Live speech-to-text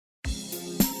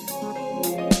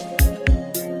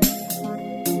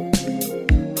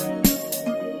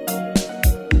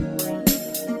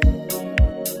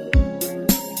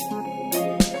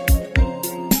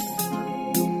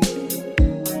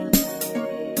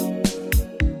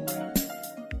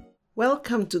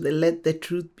Welcome to the Let the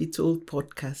Truth Be Told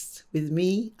podcast with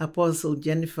me, Apostle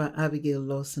Jennifer Abigail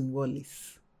Lawson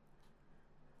Wallace.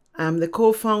 I'm the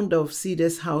co-founder of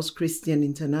Cedars House Christian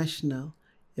International,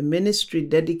 a ministry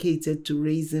dedicated to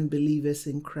raising believers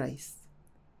in Christ.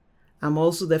 I'm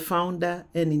also the founder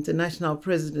and international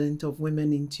president of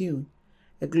Women in Tune,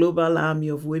 a global army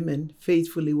of women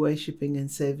faithfully worshiping and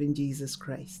serving Jesus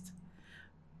Christ.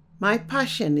 My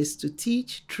passion is to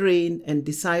teach, train, and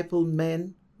disciple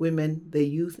men, women, the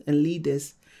youth, and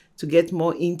leaders to get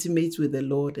more intimate with the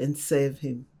Lord and serve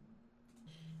Him.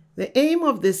 The aim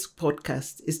of this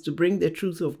podcast is to bring the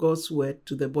truth of God's Word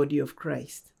to the body of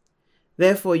Christ.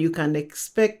 Therefore, you can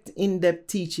expect in-depth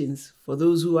teachings for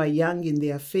those who are young in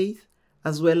their faith,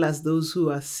 as well as those who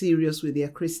are serious with their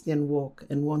Christian walk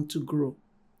and want to grow.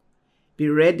 Be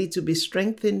ready to be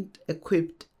strengthened,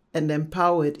 equipped, and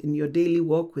empowered in your daily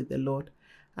walk with the Lord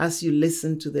as you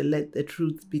listen to the Let the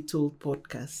Truth Be Told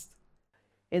podcast.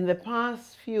 In the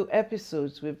past few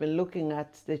episodes, we've been looking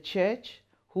at the church,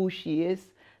 who she is.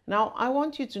 Now, I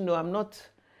want you to know I'm not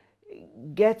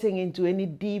getting into any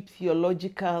deep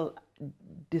theological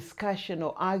discussion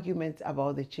or argument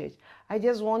about the church. I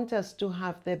just want us to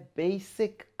have the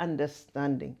basic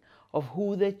understanding of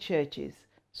who the church is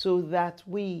so that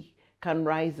we can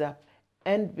rise up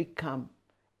and become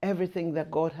everything that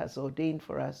God has ordained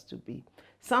for us to be.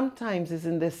 Sometimes it's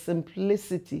in the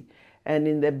simplicity and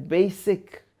in the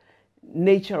basic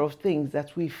nature of things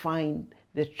that we find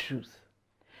the truth.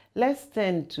 Let's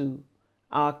turn to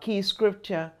our key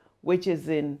scripture, which is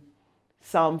in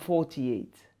Psalm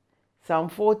 48. Psalm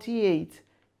 48,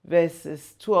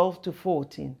 verses 12 to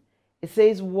 14. It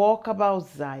says, "Walk about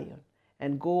Zion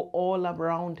and go all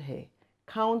around her.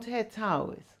 Count her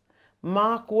towers.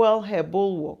 Mark well her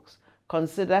bulwarks.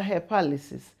 Consider her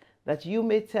palaces, that you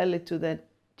may tell it to the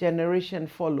generation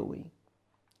following.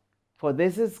 For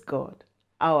this is God,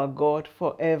 our God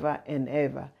forever and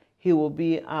ever. He will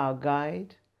be our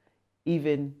guide,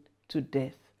 even to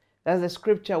death." That's the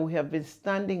scripture we have been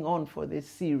standing on for this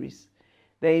series.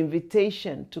 The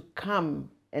invitation to come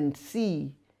and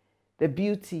see the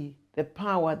beauty, the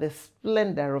power, the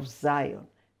splendor of Zion,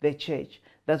 the church,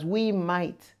 that we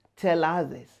might tell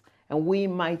others and we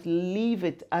might leave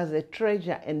it as a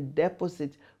treasure and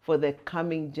deposit for the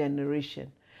coming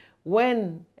generation.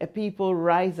 When a people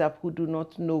rise up who do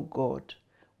not know God,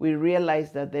 we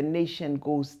realize that the nation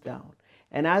goes down.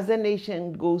 And as the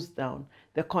nation goes down,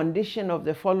 the condition of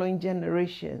the following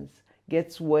generations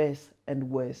gets worse and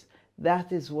worse.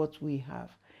 That is what we have.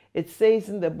 It says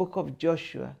in the book of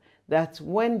Joshua that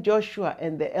when Joshua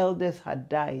and the elders had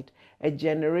died, a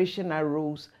generation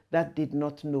arose that did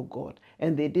not know God,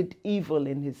 and they did evil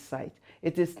in His sight.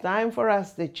 It is time for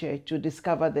us, the church, to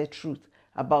discover the truth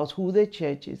about who the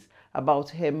church is, about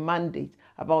her mandate,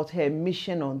 about her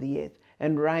mission on the earth,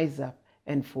 and rise up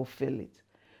and fulfill it.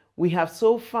 We have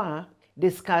so far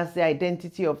discussed the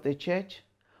identity of the church.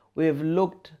 We've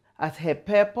looked at her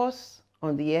purpose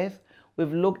on the earth.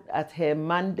 We've looked at her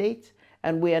mandate,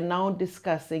 and we are now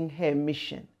discussing her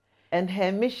mission. And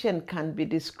her mission can be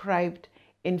described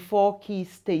in 4 key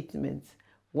statements.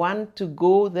 1, to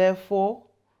go, therefore.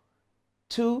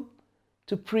 2,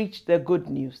 to preach the good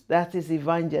news. That is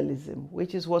evangelism,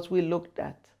 which is what we looked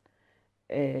at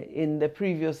in the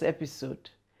previous episode.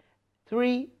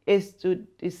 3 is to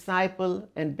disciple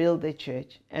and build the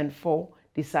church. And 4,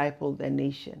 disciple the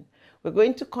nation. We're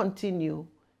going to continue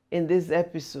in this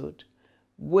episode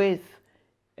with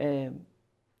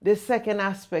the second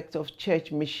aspect of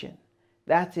church mission.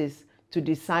 That is to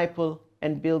disciple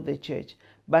and build the church.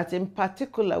 But in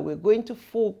particular, we're going to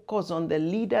focus on the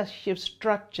leadership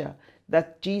structure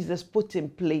that Jesus put in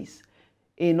place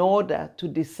in order to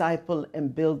disciple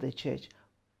and build the church.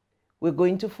 We're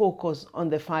going to focus on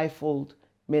the fivefold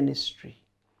ministry.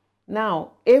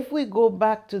 Now, if we go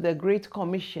back to the Great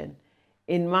Commission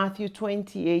in Matthew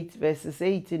 28, verses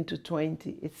 18 to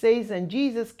 20, it says, "And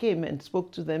Jesus came and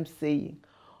spoke to them, saying,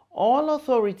 All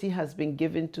authority has been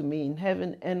given to me in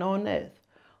heaven and on earth.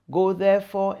 Go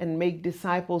therefore and make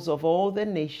disciples of all the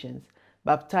nations,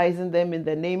 baptizing them in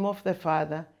the name of the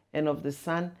Father and of the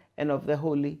Son and of the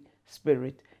Holy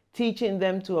Spirit, teaching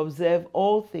them to observe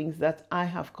all things that I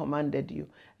have commanded you.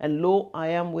 And lo, I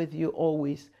am with you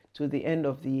always to the end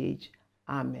of the age.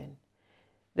 Amen."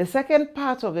 The second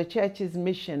part of the church's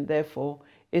mission, therefore,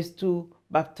 is to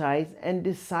baptize and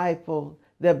disciple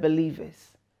the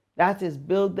believers. That is,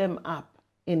 build them up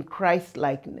in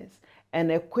Christ-likeness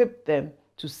and equip them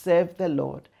to serve the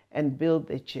Lord and build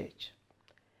the church.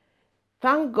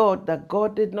 Thank God that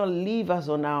God did not leave us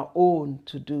on our own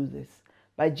to do this,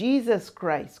 but Jesus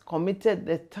Christ committed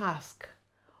the task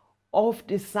of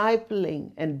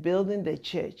discipling and building the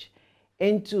church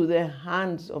into the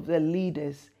hands of the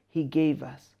leaders he gave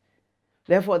us.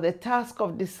 Therefore, the task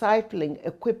of discipling,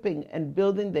 equipping, and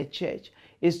building the church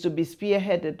is to be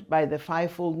spearheaded by the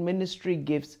fivefold ministry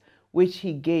gifts which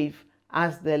he gave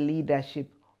as the leadership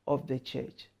of the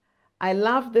church. I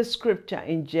love the scripture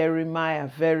in Jeremiah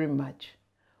very much,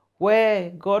 where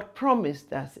God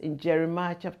promised us in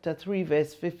Jeremiah chapter 3,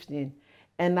 verse 15,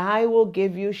 "And I will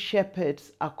give you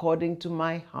shepherds according to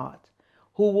my heart,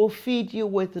 who will feed you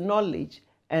with knowledge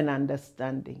and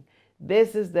understanding."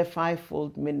 This is the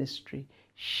fivefold ministry,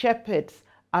 shepherds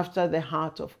after the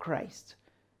heart of Christ,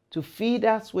 to feed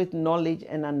us with knowledge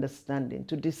and understanding,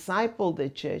 to disciple the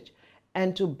church,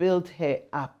 and to build her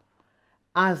up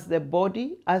as the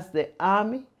body, as the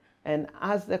army, and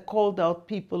as the called out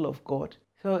people of God.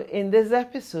 So in this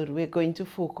episode, we're going to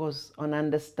focus on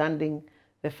understanding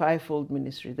the fivefold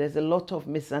ministry. There's a lot of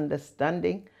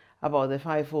misunderstanding about the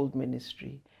fivefold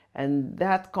ministry, and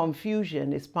that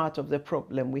confusion is part of the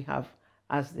problem we have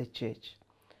as the church.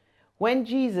 When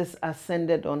Jesus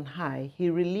ascended on high, he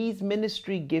released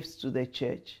ministry gifts to the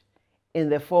church in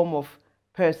the form of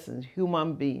persons,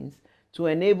 human beings, to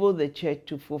enable the church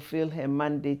to fulfill her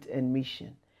mandate and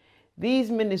mission. These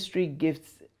ministry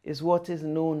gifts is what is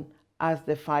known as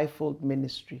the fivefold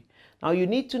ministry. Now you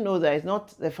need to know that it's not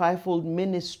the fivefold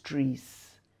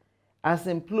ministries, as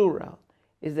in plural,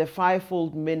 is the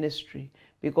fivefold ministry,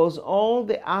 because all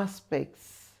the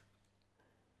aspects,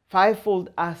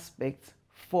 fivefold aspects,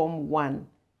 form one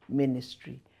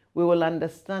ministry. We will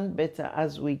understand better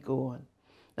as we go on.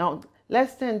 Now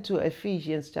let's turn to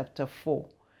Ephesians chapter 4,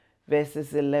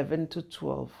 verses 11 to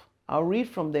 12. I'll read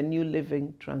from the New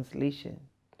Living Translation.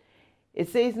 It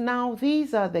says, "Now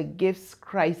these are the gifts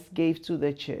Christ gave to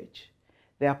the church: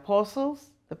 the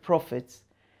apostles, the prophets,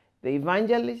 the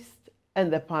evangelists,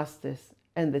 and the pastors,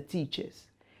 and the teachers.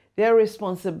 Their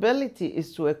responsibility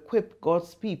is to equip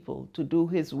God's people to do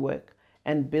his work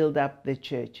and build up the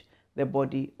church, the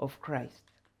body of Christ."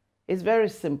 It's very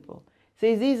simple. It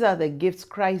says these are the gifts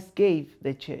Christ gave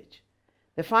the church.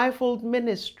 The fivefold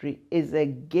ministry is a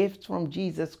gift from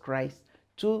Jesus Christ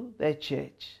to the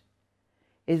church.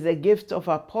 It's a gift of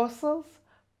apostles,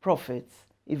 prophets,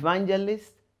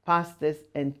 evangelists, pastors,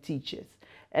 and teachers.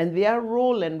 And their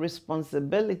role and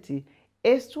responsibility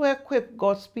is to equip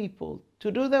God's people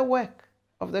to do the work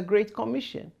of the Great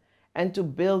Commission and to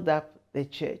build up the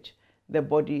church, the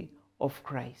body of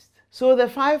Christ. So the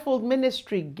fivefold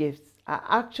ministry gifts are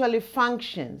actually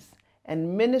functions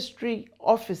and ministry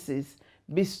offices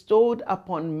bestowed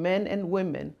upon men and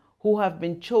women who have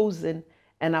been chosen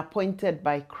and appointed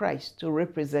by Christ to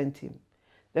represent him.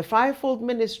 The fivefold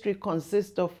ministry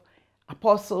consists of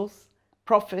apostles,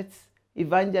 prophets,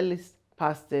 evangelists,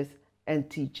 pastors, and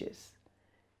teachers.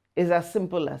 It's as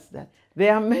simple as that.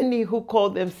 There are many who call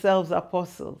themselves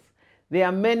apostles. There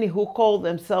are many who call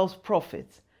themselves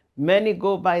prophets. Many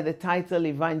go by the title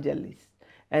evangelist.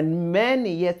 And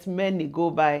yet many go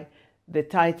by the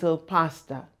title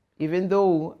pastor, even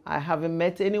though I haven't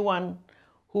met anyone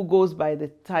who goes by the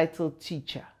title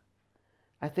teacher.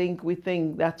 I think we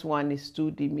think that one is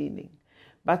too demeaning.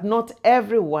 But not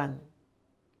everyone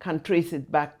can trace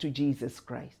it back to Jesus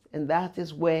Christ. And that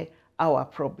is where our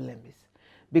problem is.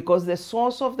 Because the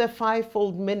source of the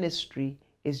fivefold ministry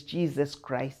is Jesus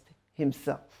Christ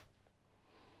himself.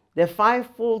 The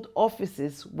fivefold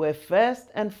offices were first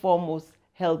and foremost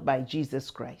held by Jesus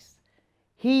Christ.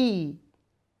 He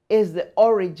is the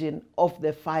origin of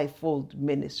the fivefold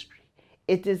ministry.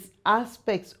 It is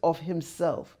aspects of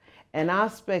himself and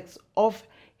aspects of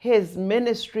his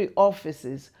ministry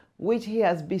offices which he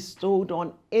has bestowed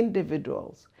on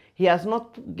individuals. He has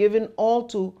not given all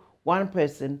to one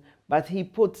person, but he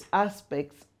puts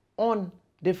aspects on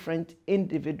different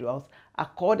individuals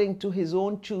according to his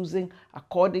own choosing,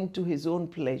 according to his own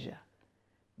pleasure.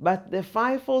 But the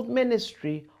fivefold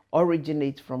ministry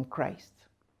originates from Christ.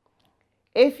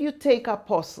 If you take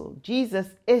apostle, Jesus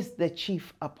is the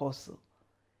chief apostle.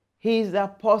 He is the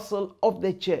apostle of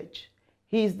the church.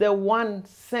 He is the one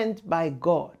sent by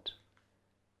God.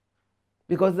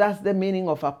 Because that's the meaning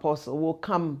of apostle. We'll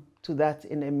come to that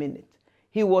in a minute.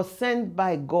 He was sent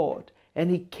by God, and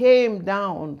he came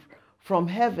down from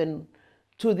heaven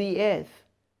to the earth,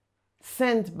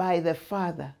 sent by the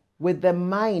Father, with the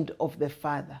mind of the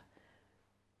Father,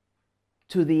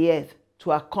 to the earth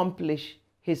to accomplish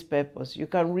his purpose. You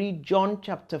can read John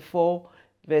chapter 4,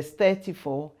 verse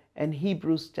 34, and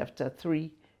Hebrews chapter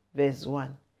 3, verse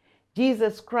 1.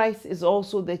 Jesus Christ is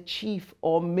also the chief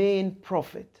or main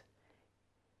prophet.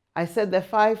 I said the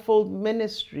fivefold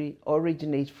ministry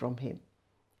originates from him.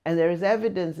 And there is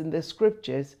evidence in the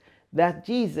scriptures that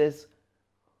Jesus,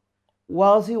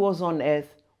 whilst he was on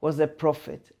earth, was a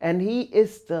prophet, and he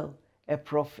is still a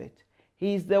prophet.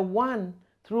 He is the one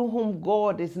through whom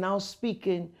God is now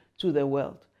speaking to the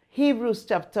world. Hebrews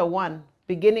chapter 1,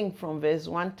 beginning from verse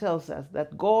 1, tells us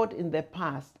that God in the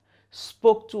past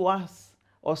spoke to us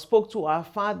or spoke to our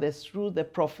fathers through the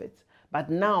prophets, but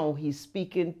now he's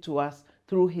speaking to us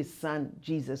through his Son,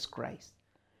 Jesus Christ.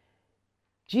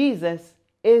 Jesus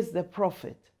is the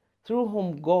prophet through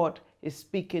whom God is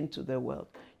speaking to the world.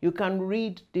 You can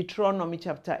read Deuteronomy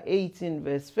chapter 18,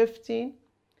 verse 15,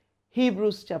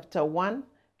 Hebrews chapter 1,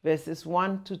 verses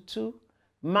 1 to 2,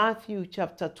 Matthew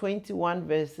chapter 21,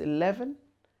 verse 11,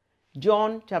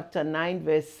 John chapter 9,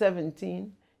 verse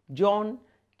 17, John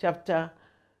chapter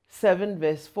 7,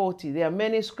 verse 40. There are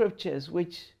many scriptures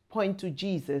which point to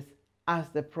Jesus as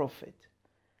the prophet.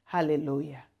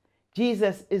 Hallelujah.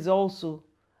 Jesus is also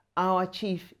our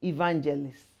chief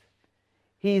evangelist.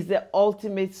 He is the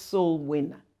ultimate soul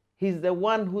winner. He's the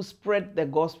one who spread the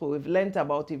gospel. We've learned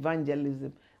about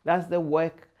evangelism. That's the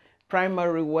work,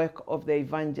 primary work of the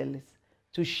evangelist,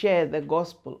 to share the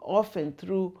gospel, often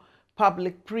through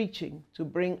public preaching, to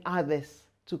bring others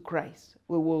to Christ.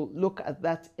 We will look at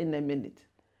that in a minute.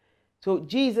 So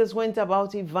Jesus went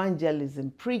about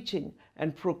evangelism, preaching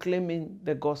and proclaiming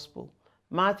the gospel.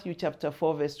 Matthew chapter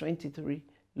 4, verse 23,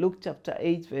 Luke chapter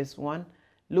 8, verse 1,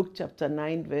 Luke chapter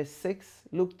 9, verse 6,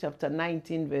 Luke chapter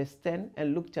 19, verse 10,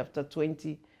 and Luke chapter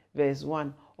 20, verse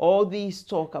 1. All these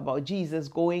talk about Jesus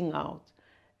going out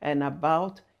and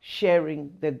about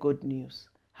sharing the good news.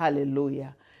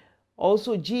 Hallelujah.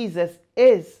 Also, Jesus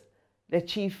is the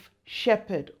chief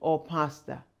shepherd or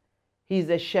pastor. He's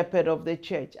the shepherd of the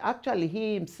church. Actually,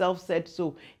 he himself said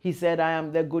so. He said, I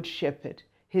am the good shepherd.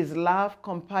 His love,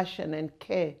 compassion, and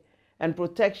care and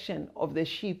protection of the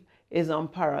sheep is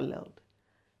unparalleled.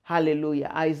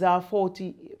 Hallelujah. Isaiah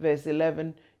 40, verse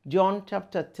 11, John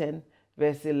chapter 10,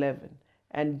 verse 11,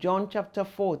 and John chapter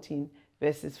 14,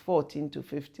 verses 14 to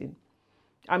 15.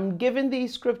 I'm giving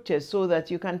these scriptures so that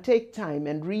you can take time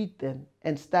and read them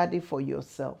and study for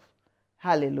yourself.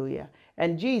 Hallelujah.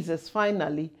 And Jesus,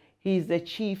 finally, he is the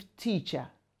chief teacher.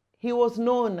 He was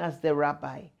known as the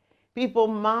rabbi. People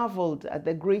marveled at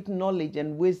the great knowledge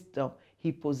and wisdom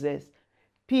he possessed.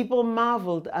 People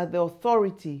marveled at the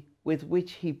authority with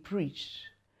which he preached.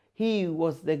 He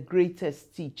was the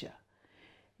greatest teacher.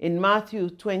 In Matthew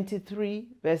 23,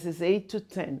 verses 8 to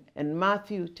 10, and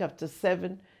Matthew chapter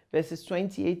 7, verses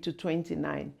 28 to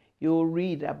 29, you'll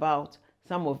read about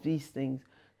some of these things.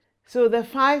 So the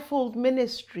fivefold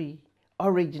ministry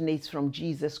originates from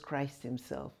Jesus Christ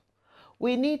himself.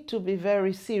 We need to be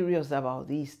very serious about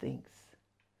these things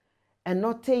and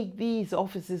not take these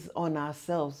offices on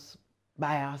ourselves,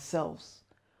 by ourselves,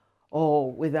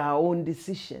 or with our own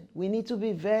decision. We need to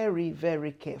be very,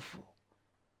 very careful.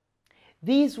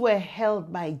 These were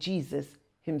held by Jesus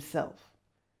himself.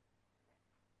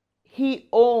 He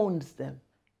owns them.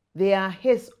 They are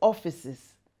his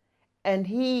offices. And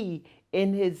he,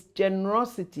 in his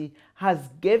generosity, has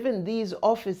given these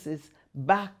offices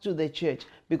back to the church,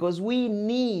 because we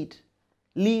need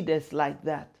leaders like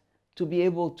that to be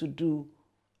able to do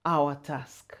our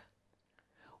task.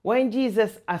 When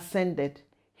Jesus ascended,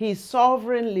 he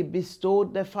sovereignly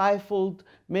bestowed the fivefold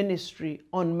ministry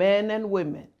on men and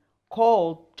women,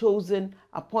 called, chosen,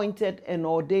 appointed, and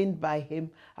ordained by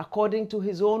him according to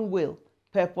his own will,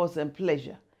 purpose, and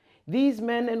pleasure. These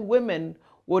men and women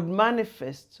would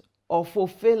manifest or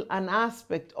fulfill an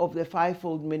aspect of the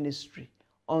fivefold ministry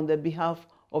on the behalf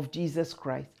of Jesus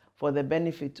Christ for the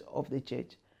benefit of the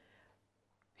church.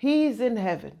 He is in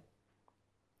heaven.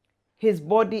 His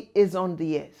body is on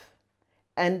the earth.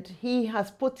 And he has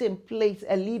put in place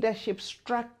a leadership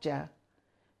structure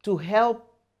to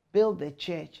help build the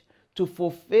church, to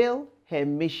fulfill her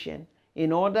mission,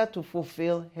 in order to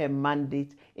fulfill her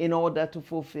mandate, in order to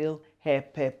fulfill her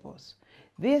purpose.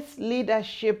 This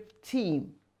leadership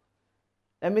team,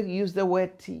 let me use the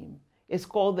word team, is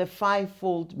called the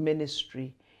fivefold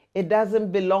ministry. It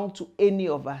doesn't belong to any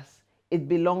of us. It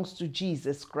belongs to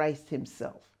Jesus Christ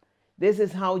himself. This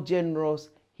is how generous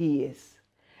he is.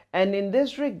 And in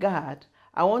this regard,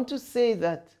 I want to say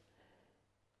that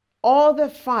all the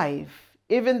five,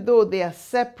 even though they are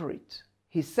separate,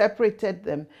 he separated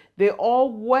them, they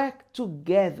all work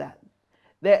together.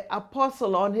 The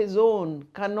apostle on his own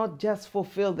cannot just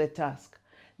fulfill the task.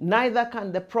 Neither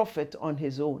can the prophet on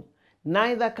his own.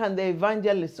 Neither can the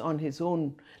evangelist on his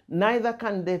own. Neither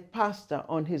can the pastor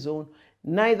on his own.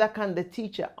 Neither can the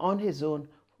teacher on his own,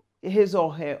 his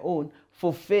or her own,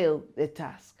 fulfill the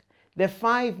task. The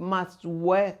five must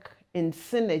work in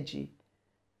synergy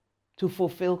to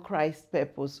fulfill Christ's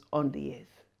purpose on the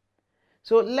earth.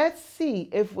 So let's see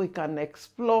if we can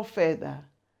explore further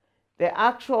the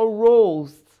actual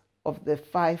roles of the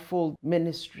fivefold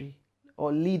ministry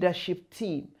or leadership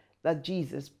team that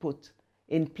Jesus put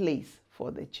in place for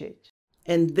the church.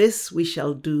 And this we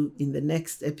shall do in the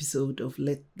next episode of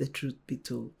Let the Truth Be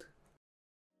Told.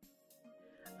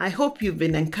 I hope you've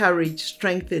been encouraged,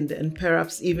 strengthened, and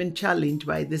perhaps even challenged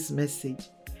by this message.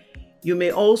 You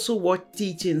may also watch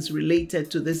teachings related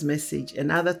to this message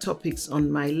and other topics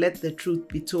on my Let the Truth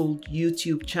Be Told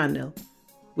YouTube channel,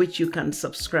 which you can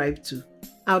subscribe to.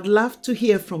 I would love to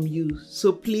hear from you,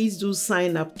 so please do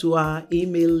sign up to our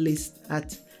email list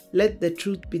at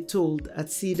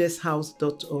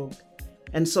letthetruthbetold@cedarshouse.org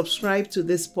and subscribe to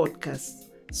this podcast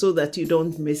so that you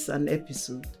don't miss an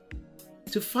episode.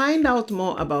 To find out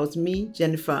more about me,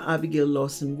 Jennifer Abigail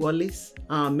Lawson Wallace,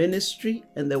 our ministry,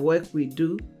 and the work we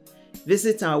do,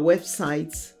 visit our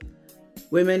websites,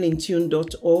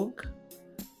 womenintune.org,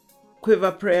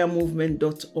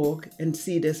 quiverprayermovement.org, and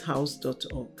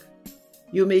cedarshouse.org.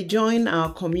 You may join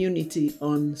our community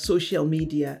on social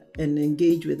media and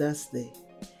engage with us there.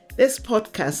 This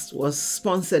podcast was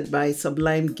sponsored by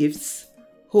Sublime Gifts,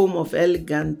 home of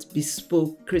elegant,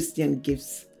 bespoke Christian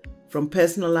gifts, from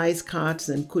personalized cards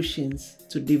and cushions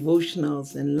to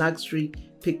devotionals and luxury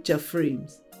picture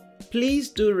frames. Please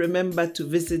do remember to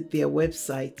visit their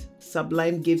website,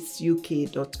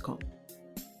 sublimegiftsuk.com.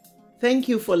 Thank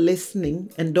you for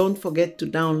listening, and don't forget to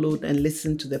download and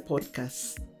listen to the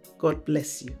podcast. God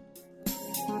bless you.